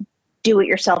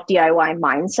do-it-yourself DIY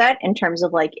mindset in terms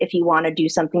of like, if you want to do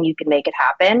something, you can make it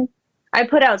happen. I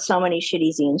put out so many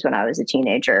shitty zines when I was a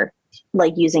teenager,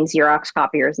 like using Xerox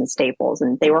copiers and staples,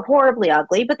 and they were horribly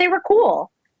ugly, but they were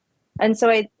cool. And so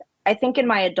I think in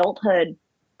my adulthood,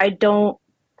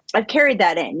 I've carried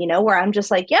that in, where I'm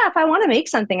just like, yeah, if I want to make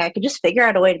something, I could just figure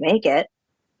out a way to make it.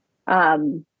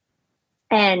 And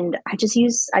I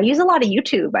use a lot of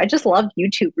YouTube. I just love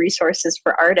YouTube resources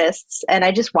for artists. And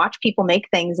I just watch people make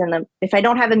things. And if I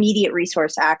don't have immediate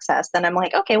resource access, then I'm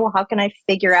like, okay, well, how can I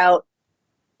figure out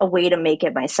a way to make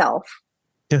it myself?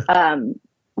 Yeah.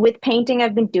 With painting,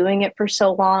 I've been doing it for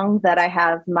so long that I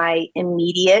have my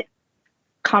immediate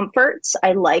comforts.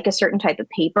 I like a certain type of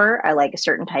paper. I like a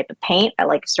certain type of paint. I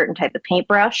like a certain type of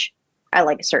paintbrush. I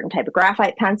like a certain type of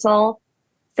graphite pencil.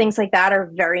 Things like that are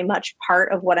very much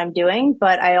part of what I'm doing,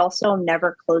 but I also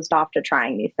never closed off to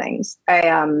trying new things.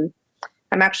 I'm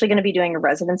actually going to be doing a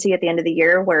residency at the end of the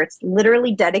year where it's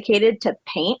literally dedicated to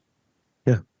paint.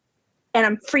 Yeah. And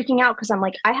I'm freaking out because I'm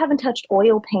like, I haven't touched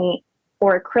oil paint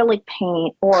or acrylic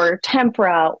paint or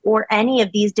tempera or any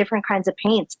of these different kinds of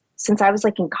paints since I was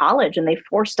like in college, and they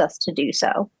forced us to do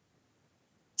so.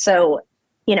 So,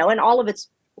 and all of it's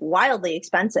wildly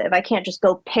expensive. I can't just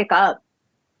go pick up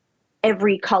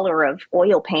every color of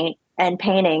oil paint and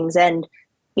paintings and,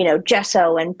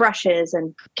 gesso and brushes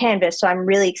and canvas. So I'm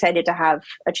really excited to have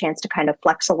a chance to kind of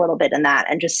flex a little bit in that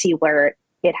and just see where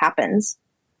it happens.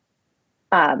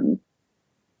 But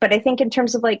I think in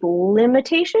terms of like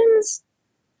limitations,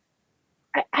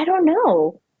 I don't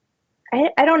know.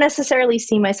 I don't necessarily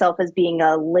see myself as being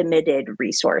a limited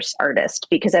resource artist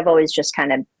because I've always just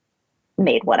kind of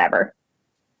made whatever.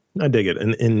 I dig it,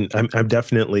 and I'm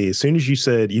definitely, as soon as you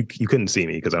said you couldn't see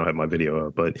me because I don't have my video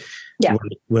up, but Yeah.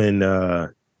 when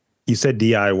you said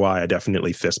DIY, I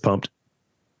definitely fist pumped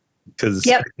because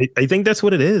Yep. I think that's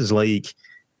what it is. Like,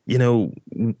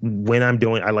 when I'm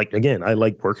doing, I like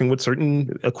working with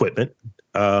certain equipment.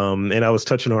 And I was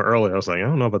touching on earlier, I was like, I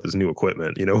don't know about this new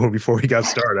equipment, before we got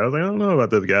started. I was like, I don't know about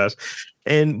this, guys.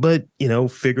 But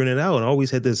figuring it out, and I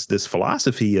always had this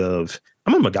philosophy of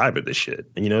I'm gonna MacGyver this shit.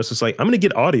 And it's just like I'm gonna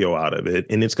get audio out of it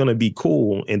and it's gonna be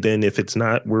cool. And then if it's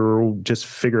not, we'll just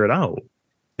figure it out.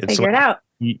 It's Figure like it out.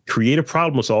 creative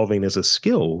problem solving is a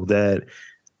skill that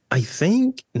I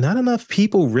think not enough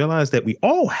people realize that we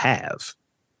all have.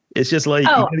 It's just like you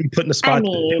Oh, gotta be put in a I spot to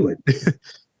do mean, it.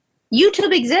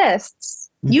 YouTube exists.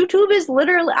 YouTube is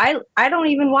literally I don't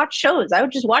even watch shows. I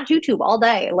would just watch YouTube all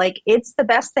day. Like it's the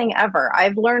best thing ever.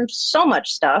 I've learned so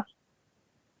much stuff.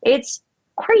 It's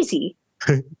crazy.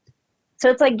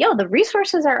 So it's like, yo, the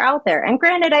resources are out there. And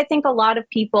granted, I think a lot of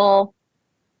people,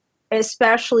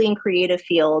 especially in creative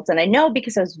fields, and I know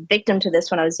because I was victim to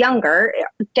this when I was younger,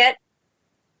 get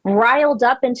riled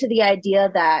up into the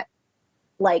idea that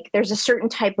like there's a certain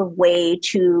type of way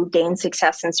to gain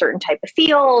success in certain type of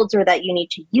fields, or that you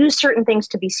need to use certain things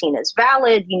to be seen as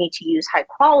valid. You need to use high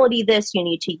quality this, you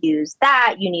need to use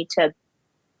that, you need to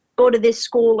go to this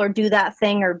school or do that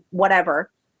thing or whatever.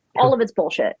 All of it's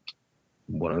bullshit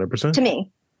 100%. to me.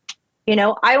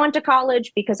 I went to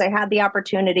college because I had the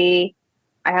opportunity.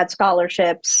 I had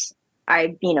scholarships.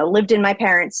 I, lived in my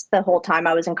parents the whole time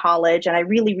I was in college, and I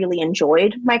really, really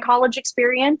enjoyed my college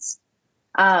experience.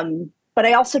 But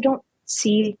I also don't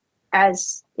see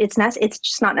as it's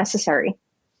just not necessary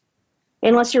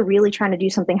unless you're really trying to do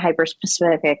something hyper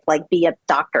specific, like be a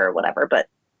doctor or whatever. But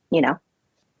Yeah,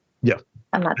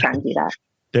 I'm not trying to do that.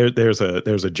 there's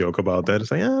a joke about that.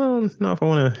 It's like, I don't know if I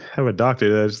want to have a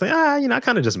doctor. It's like, I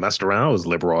kind of just messed around. I was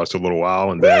liberalized for a little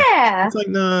while, and then Yeah, it's like,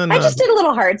 no. I just did a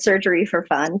little heart surgery for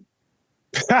fun.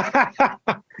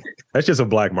 That's just a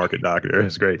black market doctor.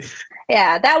 It's great.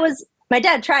 Yeah, my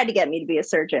dad tried to get me to be a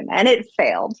surgeon, and it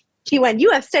failed. He went,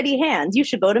 "You have steady hands. You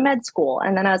should go to med school."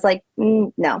 And then I was like,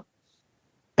 "No,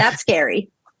 that's scary."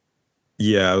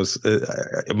 Yeah, I was.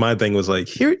 My thing was like,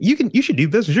 here you should do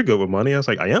business. You're good with money. I was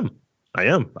like, I am.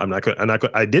 I'm not going.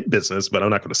 I did business, but I'm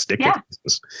not going to stick with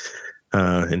business.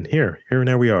 And here and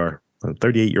there we are, a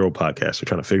 38-year-old podcaster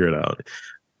trying to figure it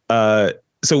out.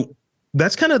 So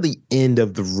that's kind of the end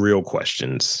of the real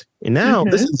questions. And now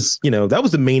this is, that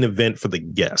was the main event for the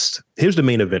guest. Here's the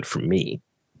main event for me.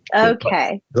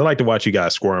 Okay. I like to watch you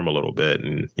guys squirm a little bit,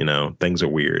 and things are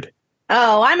weird.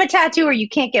 Oh, I'm a tattooer. You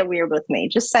can't get weird with me.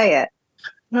 Just say it.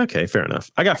 Okay, fair enough.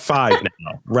 I got 5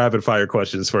 now. Rapid fire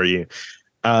questions for you.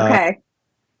 Okay.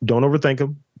 Don't overthink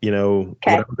them.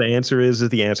 Okay. Whatever the answer is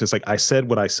the answer. It's like I said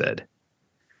what I said.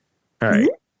 All right.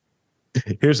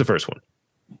 Here's the first one.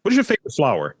 What is your favorite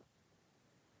flower?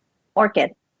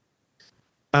 Orchid.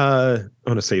 I'm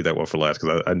gonna save that one for last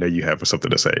because I know you have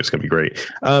something to say. It's gonna be great.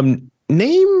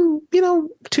 Name 2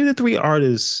 to 3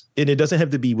 artists, and it doesn't have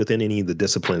to be within any of the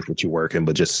disciplines that you work in,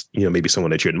 but just maybe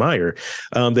someone that you admire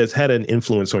that's had an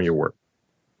influence on your work.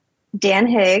 Dan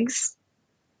Higgs.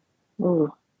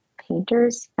 Ooh,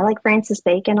 painters. I like Francis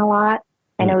Bacon a lot.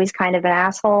 I know he's kind of an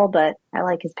asshole, but I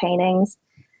like his paintings.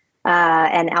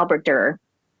 And Albert Dürer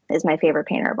is my favorite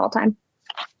painter of all time.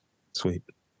 Sweet.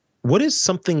 What is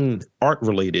something art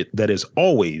related that is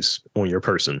always on your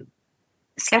person?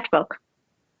 Sketchbook.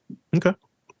 Okay.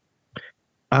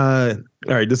 All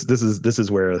right. This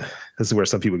is where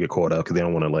some people get caught up because they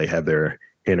don't want to like have their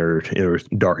inner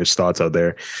darkest thoughts out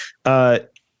there.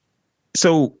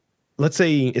 So let's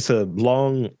say it's a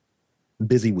long,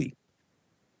 busy week.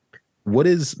 What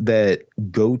is that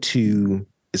go-to?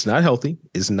 It's not healthy.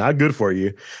 It's not good for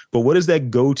you. But what is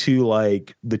that go-to,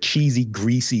 like the cheesy,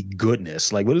 greasy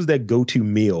goodness? Like, what is that go-to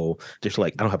meal? Just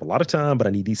like, I don't have a lot of time, but I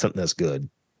need to eat something that's good.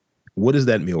 What is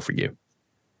that meal for you?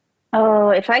 Oh,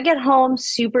 if I get home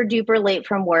super duper late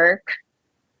from work,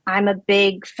 I'm a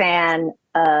big fan.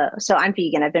 So I'm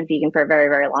vegan. I've been vegan for a very,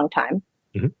 very long time.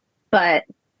 Mm-hmm. But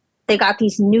they got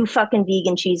these new fucking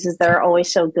vegan cheeses that are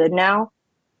always so good now.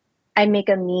 I make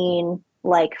a mean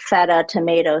like feta,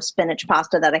 tomato, spinach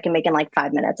pasta that I can make in like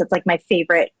 5 minutes. It's like my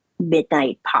favorite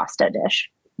midnight pasta dish.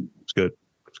 It's good.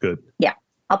 It's good. Yeah.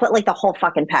 I'll put like the whole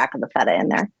fucking pack of the feta in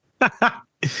there.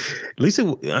 Lisa,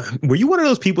 were you one of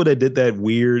those people that did that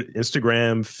weird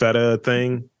Instagram feta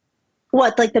thing?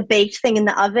 What, like the baked thing in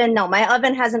the oven? No, my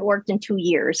oven hasn't worked in 2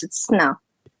 years. It's no.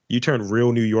 You turned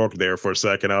real New York there for a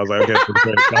second. I was like, okay, that was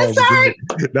great. That was Sorry.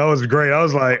 great. That was great. I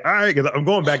was like, all right, because I'm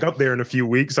going back up there in a few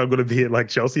weeks. I'm going to be in like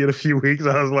Chelsea in a few weeks.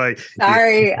 I was like, yeah.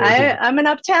 Sorry. I'm an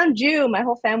uptown Jew. My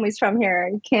whole family's from here.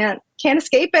 You can't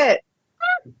escape it.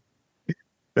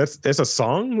 That's a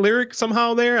song lyric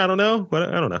somehow there. I don't know,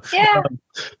 but I don't know. Yeah.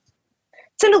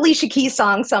 It's an Alicia Keys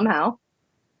song somehow.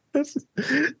 That's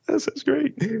that's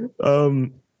great.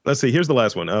 Let's see. Here's the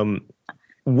last one.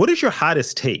 What is your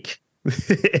hottest take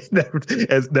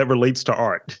that relates to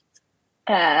art?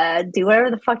 Do whatever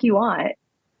the fuck you want.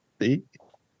 See?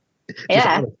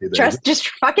 Yeah. Just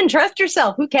fucking trust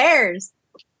yourself. Who cares?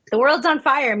 The world's on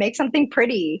fire. Make something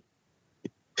pretty.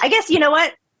 I guess you know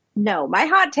what? No, my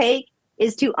hot take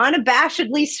is to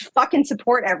unabashedly fucking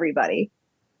support everybody.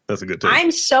 That's a good take.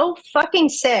 I'm so fucking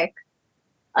sick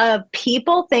of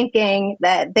people thinking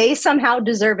that they somehow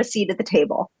deserve a seat at the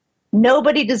table.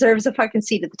 Nobody deserves a fucking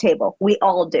seat at the table. We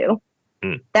all do.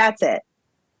 That's it.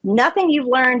 Nothing you've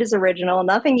learned is original.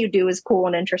 Nothing you do is cool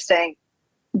and interesting.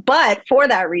 But for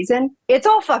that reason, it's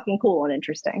all fucking cool and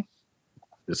interesting.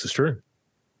 This is true.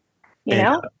 You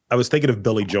know? I was thinking of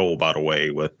Billy Joel, by the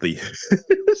way, with the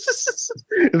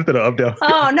instead of up down.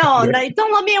 Oh no,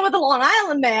 don't let me in with the Long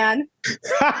Island man.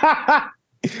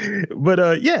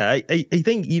 But yeah, I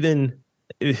think even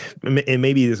and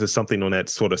maybe this is something on that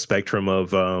sort of spectrum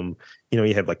of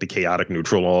you have like the chaotic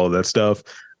neutral, all of that stuff.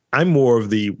 I'm more of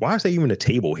the why is there even a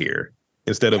table here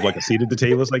instead of like a seat at the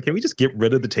table? It's like, can we just get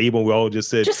rid of the table? We all just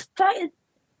sit.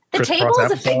 The table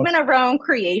is a figment of our own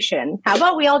creation. How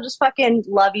about we all just fucking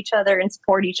love each other and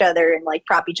support each other and like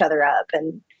prop each other up?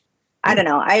 And I don't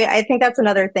know. I think that's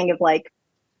another thing of like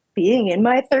being in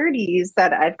my 30s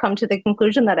that I've come to the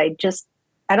conclusion that I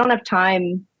don't have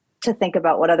time to think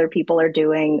about what other people are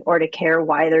doing or to care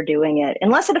why they're doing it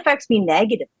unless it affects me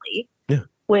negatively,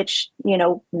 which,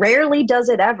 rarely does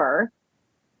it ever.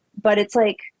 But it's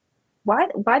like,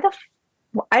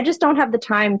 I just don't have the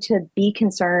time to be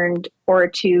concerned or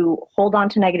to hold on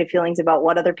to negative feelings about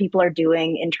what other people are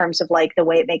doing in terms of like the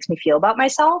way it makes me feel about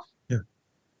myself. Yeah.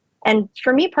 And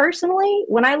for me personally,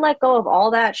 when I let go of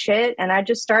all that shit and I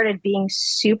just started being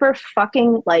super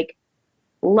fucking like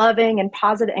loving and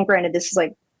positive, and granted, this is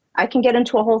like, I can get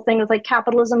into a whole thing with like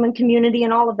capitalism and community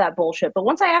and all of that bullshit. But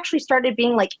once I actually started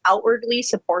being like outwardly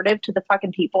supportive to the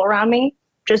fucking people around me,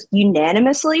 just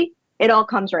unanimously, it all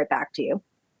comes right back to you.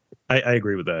 I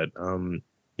agree with that.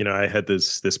 I had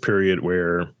this period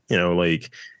where,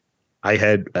 like I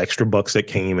had extra bucks that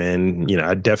came in.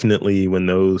 I definitely when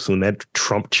that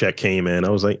Trump check came in, I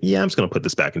was like, yeah, I'm just gonna put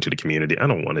this back into the community. I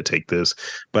don't want to take this,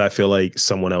 but I feel like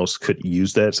someone else could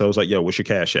use that. So I was like, yo, what's your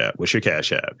cash app? What's your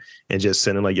cash app? And just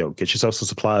sending like, yo, get yourself some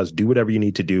supplies, do whatever you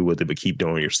need to do with it, but keep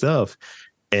doing your stuff.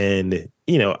 And,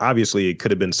 obviously it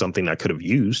could have been something I could have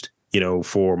used,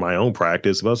 for my own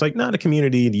practice. But I was like, the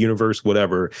community, the universe,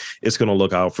 whatever, it's going to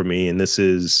look out for me. And this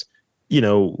is,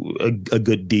 a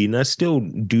good deed. And I still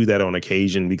do that on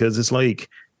occasion because it's like,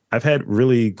 I've had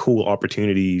really cool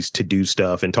opportunities to do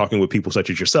stuff and talking with people such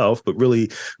as yourself, but really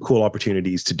cool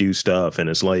opportunities to do stuff. And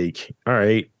it's like, all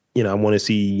right, I want to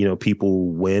see, people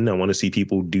win. I want to see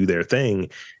people do their thing.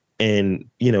 And,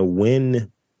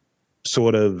 when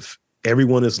sort of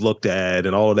everyone is looked at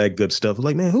and all of that good stuff,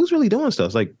 like, man, who's really doing stuff?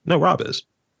 It's like, no, Rob is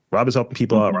helping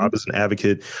people out. Rob is an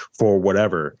advocate for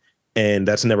whatever. And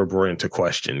that's never brought into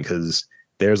question because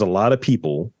there's a lot of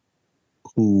people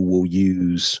who will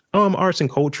use arts and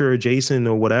culture adjacent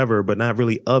or whatever, but not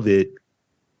really of it,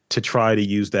 to try to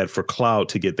use that for clout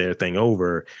to get their thing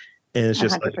over. And it's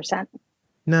just 100%. Like,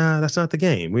 nah, that's not the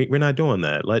game. We're not doing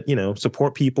that. Let,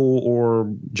 support people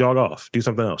or jog off, do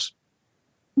something else.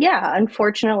 Yeah,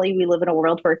 unfortunately, we live in a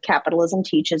world where capitalism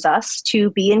teaches us to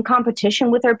be in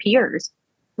competition with our peers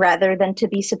rather than to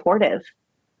be supportive.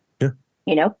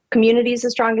 Yeah. Community is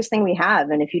the strongest thing we have.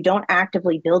 And if you don't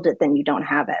actively build it, then you don't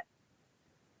have it.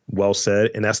 Well said.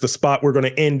 And that's the spot we're going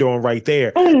to end on right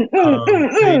there.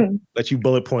 Let you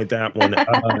bullet point that one.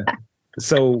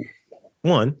 So,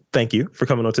 one, thank you for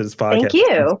coming on to this podcast. Thank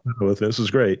you. This was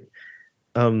great.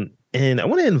 And I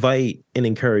want to invite and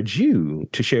encourage you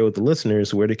to share with the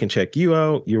listeners where they can check you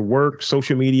out, your work,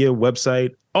 social media,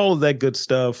 website, all of that good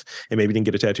stuff. And maybe you can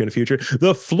get a tattoo in the future.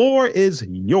 The floor is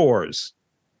yours.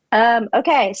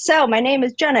 Okay. So my name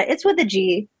is Genna. It's with a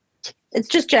G. It's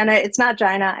just Genna. It's not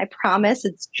Gina. I promise.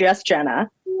 It's just Genna.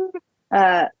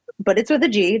 But it's with a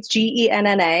G. It's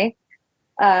Genna.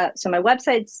 So my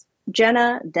website's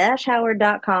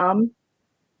Genna-Howard.com.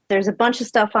 There's a bunch of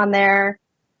stuff on there.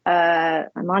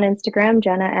 I'm on Instagram,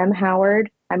 Genna M.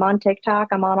 Howard. I'm on TikTok.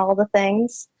 I'm on all the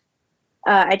things.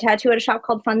 I tattoo at a shop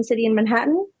called Fun City in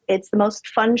Manhattan. It's the most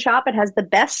fun shop. It has the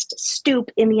best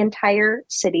stoop in the entire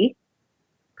city.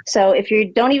 So if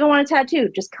you don't even want a tattoo,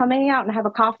 just come hang out and have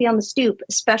a coffee on the stoop,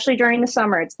 especially during the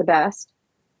summer. It's the best.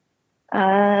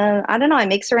 I don't know. I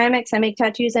make ceramics. I make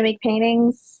tattoos. I make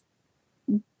paintings.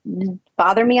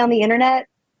 Bother me on the internet.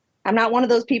 I'm not one of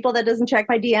those people that doesn't check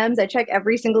my DMs. I check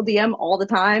every single DM all the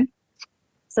time.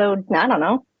 So I don't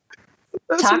know.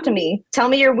 Talk to me. Tell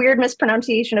me your weird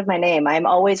mispronunciation of my name. I'm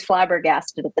always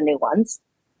flabbergasted at the new ones.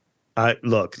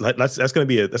 Look, that's gonna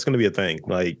be a thing.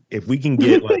 Like, if we can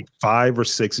get like 5 or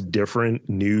 6 different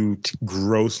new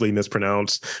grossly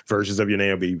mispronounced versions of your name,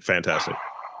 it'd be fantastic.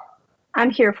 I'm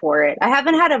here for it. I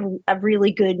haven't had a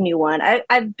really good new one.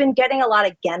 I've been getting a lot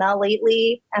of Genna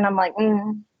lately, and I'm like,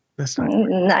 that's not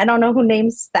I don't know who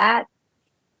names that.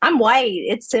 I'm white.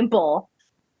 It's simple.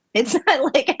 It's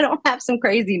not like I don't have some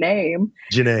crazy name.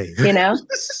 Genna. You know?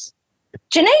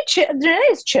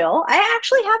 Genna is chill. I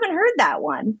actually haven't heard that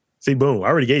one. See, boom, I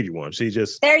already gave you one.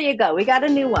 There you go. We got a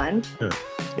new one.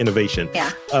 Innovation.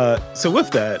 Yeah. So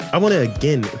with that, I want to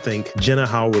again thank Genna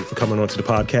Howard for coming onto the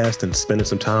podcast and spending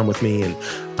some time with me. And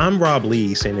I'm Rob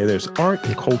Lee, saying that there's art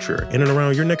and culture in and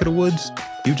around your neck of the woods.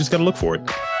 You just got to look for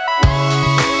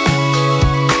it.